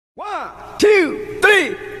1, 2,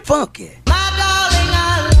 3, funky.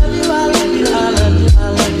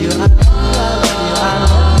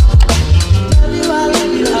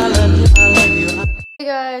 Hey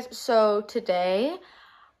guys, so today,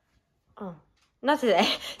 not today,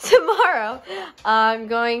 tomorrow, I'm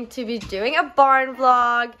going to be doing a barn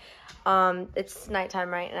vlog. It's nighttime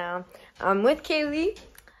right now. I'm with Kaylee.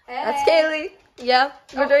 Hey. That's Kaylee. Yeah,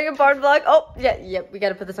 we're doing a barn vlog. Oh, yeah, we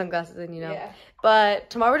gotta put the sunglasses in, you know. Yeah. But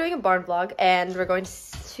tomorrow we're doing a barn vlog, and we're going to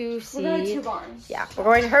see. We're going to 2 barns. Yeah, we're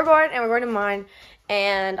going to her barn, and we're going to mine.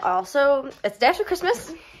 And also, it's the day after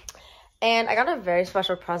Christmas, and I got a very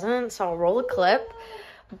special present, so I'll roll a clip.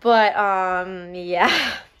 But,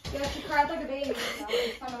 yeah. Yeah, she cried like a baby, so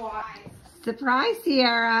it's fun to watch. Surprise,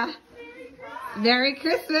 Sierra. Merry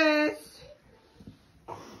Christmas.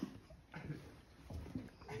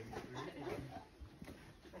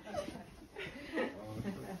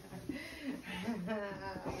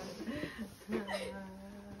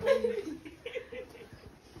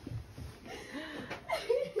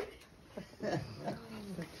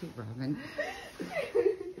 So cute, Robin.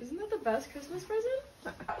 Isn't that the best Christmas present?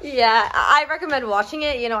 Yeah, I recommend watching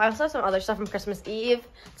it. You know, I also have some other stuff from Christmas Eve,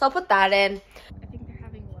 so I'll put that in. I think they're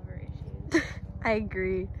having lover issues. I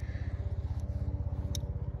agree.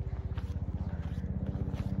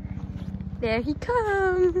 There he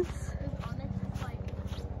comes.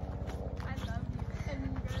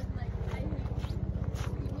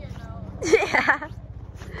 Yeah.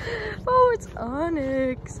 Oh, it's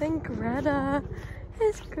Onyx and Greta,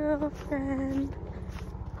 his girlfriend.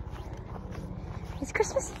 It's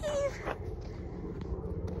Christmas Eve.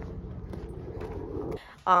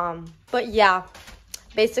 But yeah,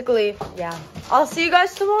 basically, yeah. I'll see you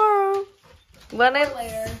guys tomorrow.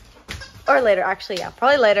 Or later, actually, yeah,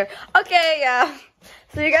 probably later. Okay, yeah.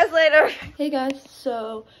 See you guys later. Hey guys,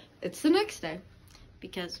 so it's the next day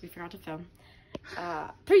because we forgot to film.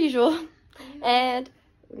 Per usual. And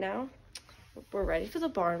now we're ready for the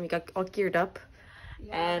barn. We got all geared up.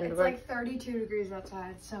 Yeah, and it's like 32 degrees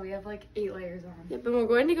outside, so we have like 8 layers on. Yep, and we're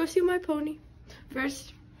going to go see my pony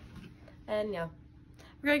first. And yeah,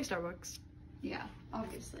 we're going to Starbucks. Yeah,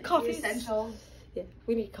 obviously. Coffee. Essentials. Yeah,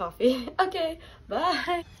 we need coffee. Okay,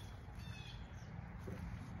 bye.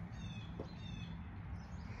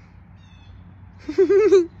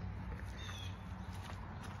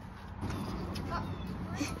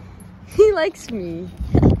 He likes me.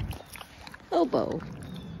 Elbow.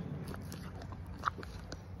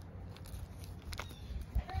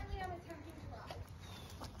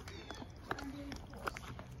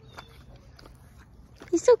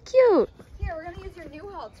 He's so cute. Here, we're gonna use your new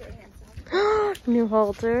halter, handsome. New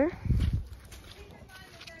halter.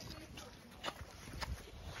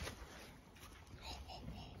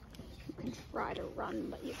 You can try to run,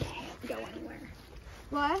 but you can't go anywhere.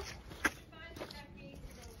 What?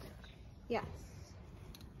 Yes.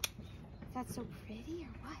 That's so pretty,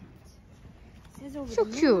 or what? It says over So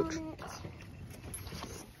the cute.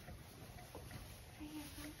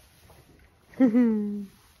 I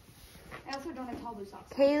also don't have tall blue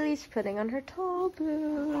socks. Kaylee's putting on her tall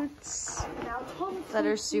boots that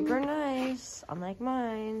are super nice, unlike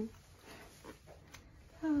mine.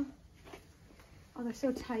 Oh, they're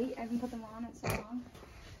so tight. I haven't put them on in so long.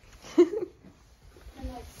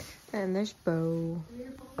 And there's Bo.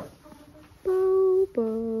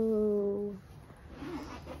 Bo.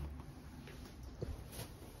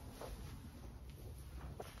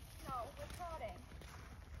 No, we're trotting.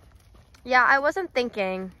 Yeah, I wasn't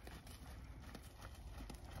thinking.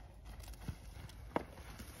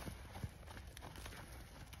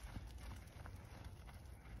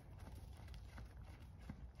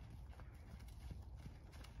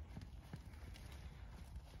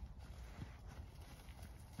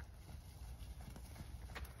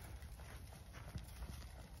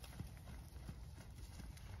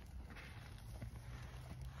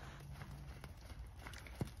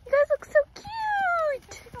 You guys look so cute.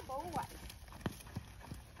 Take a bowl wipe.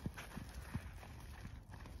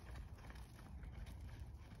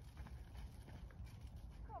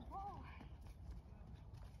 Good boy.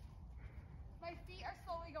 My feet are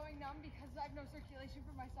slowly going numb because I have no circulation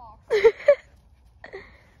for my socks.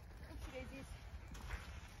 Oopsie daisies.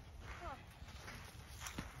 Huh.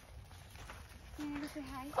 You need to say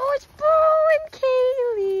hi? Oh, it's Bo and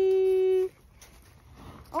Kaylee.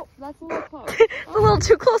 Oh, that's a little close. A little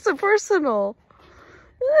too close and personal.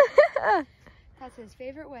 That's his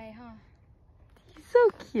favorite way, huh? He's so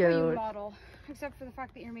You cute. model. Except for the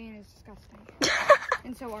fact that your mane is disgusting.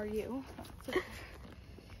 And so are you. So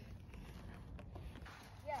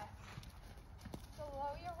yeah.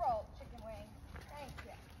 Below your rope, chicken wing. Thank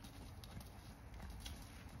you.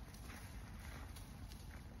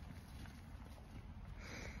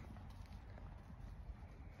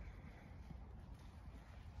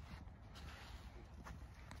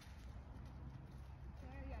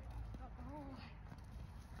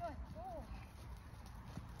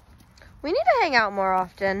 We need to hang out more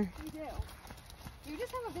often. You do. You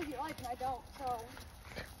just have a busy life and I don't, so.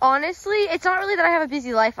 Honestly, it's not really that I have a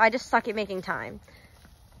busy life. I just suck at making time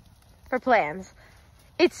for plans.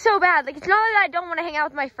 It's so bad. Like, it's not that I don't want to hang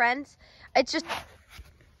out with my friends. It's just...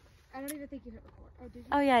 I don't even think you hit record. Oh, did you?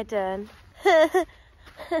 Oh, yeah, I did.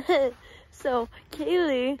 So,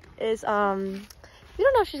 Kaylie is, we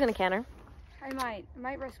don't know if she's going to can her. I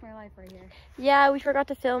might risk my life right here. Yeah, we forgot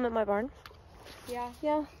to film at my barn. Yeah.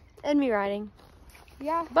 Yeah, and me riding.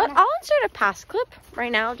 Yeah. But I'll insert a past clip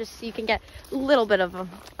right now just so you can get a little bit of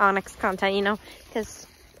Onyx content, you know, because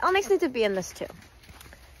Onyx needs to be in this too.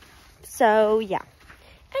 So, yeah.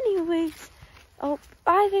 Anyways, oh,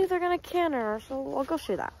 I think they're going to can her, so I'll go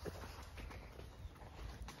show that.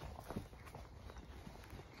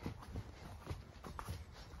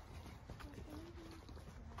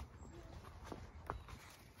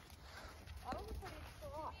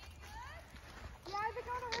 Yeah, I've been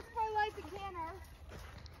going to risk my life in Canner.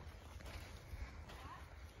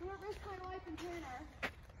 I'm going to risk my life in Canner.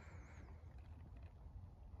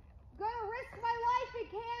 I'm going to risk my life in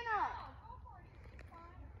Canner.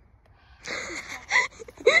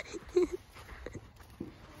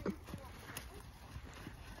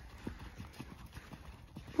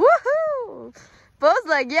 Woohoo! Bo's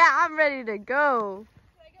like, yeah, I'm ready to go.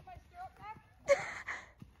 Can I get my stirrup back?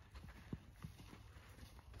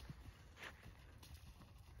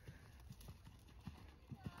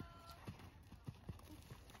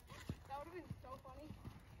 That would have been so funny.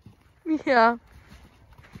 Yeah.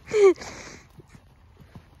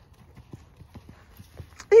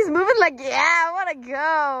 He's moving like, yeah, I want to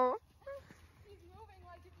go. He's moving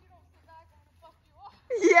like if you don't sit back, I'm going to bust you off.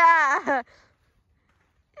 Yeah.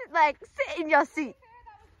 He's like, sit in your seat.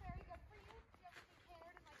 That was very good for you. You ever been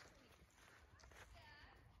cannered in my sleep?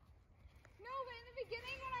 No, but in the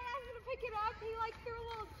beginning when I asked him to pick it up, he like threw a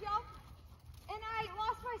little jump, and I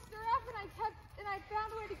lost my stirrup, and I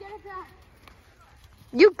found a way to get it back.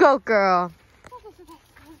 You go, girl. It's also the best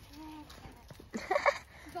horse I've ever ridden.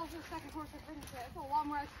 It's also the second horse I've ridden today. It's a lot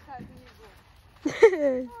more exercise than usual.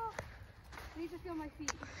 Oh, I need to feel my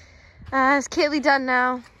feet. Is Kaylie done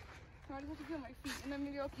now? No, I just have to feel my feet, and then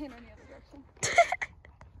maybe I'll canter in the other direction.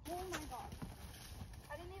 Oh my god.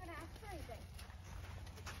 I didn't even ask for anything.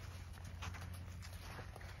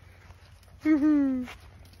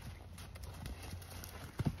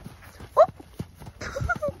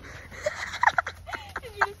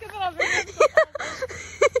 Did you just get that on video?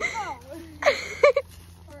 No.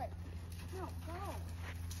 Alright. No, go.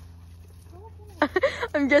 Go up in there.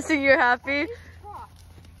 I'm guessing you're happy. Cross.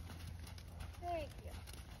 Thank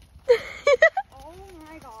you. Oh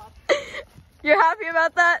my god. You're happy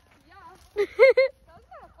about that? Yeah. That was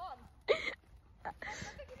kind of fun. I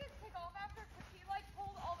think he didn't take off after because he like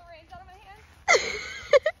pulled all the reins out of my hand.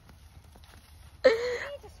 He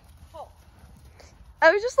just pulled.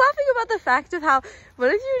 I was just laughing about the fact of how, what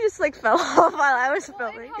if you just like fell off while I was Well,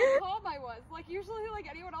 and filming? how calm I was. Like usually like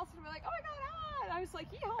anyone else would be like, oh my god, ah! And I was like,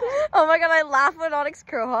 yeehaw. Oh my god, I laugh when Onyx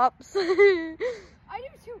crow hops. I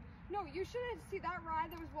do too. No, you shouldn't see that ride.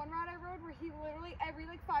 There was one ride I rode where he literally every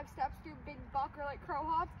like 5 steps do big buck or like crow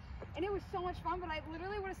hops. And it was so much fun, but I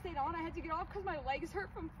literally would have stayed on. I had to get off because my legs hurt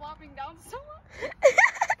from flopping down so much.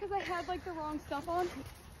 Because I had like the wrong stuff on. Okay,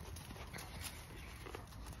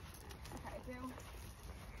 I think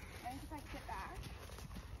if I sit back.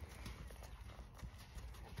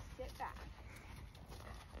 Sit back.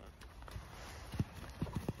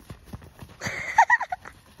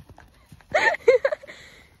 Is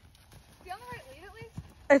he on the right lead at least?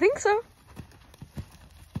 I think so.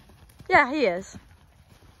 Yeah, he is.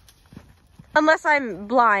 Unless I'm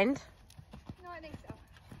blind. No, I think so.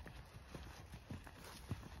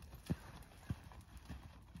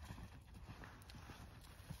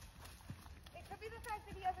 It could be the fact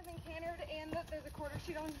that he hasn't been cannered and that there's a quarter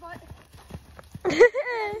sheet on his butt. He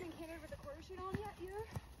hasn't been cannered with a quarter sheet on yet either.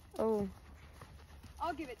 Oh.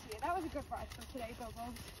 I'll give it to you. That was a good prize for today,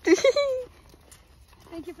 Bobo.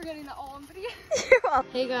 Thank you for getting that all on video.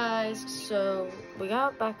 Hey guys, so we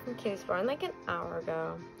got back from Kaylie's barn like an hour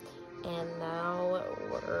ago. And now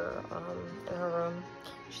we're in her room.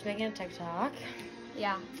 She's making a TikTok.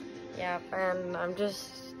 Yeah. Yeah, and I'm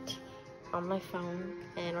just on my phone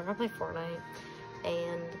and we're gonna play Fortnite.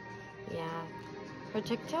 And yeah, her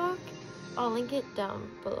TikTok, I'll link it down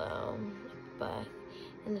below, but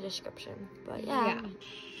in the description. But yeah.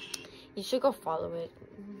 You should go follow it.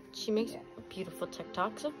 She makes beautiful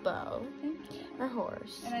TikToks of Bo, her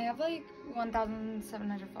horse. And I have like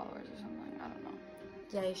 1,700 followers or something. I don't know.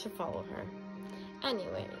 Yeah, you should follow her.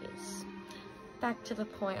 Anyways, back to the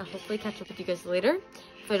point. I'll hopefully catch up with you guys later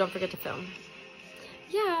if I don't forget to film.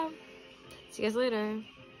 Yeah. See you guys later.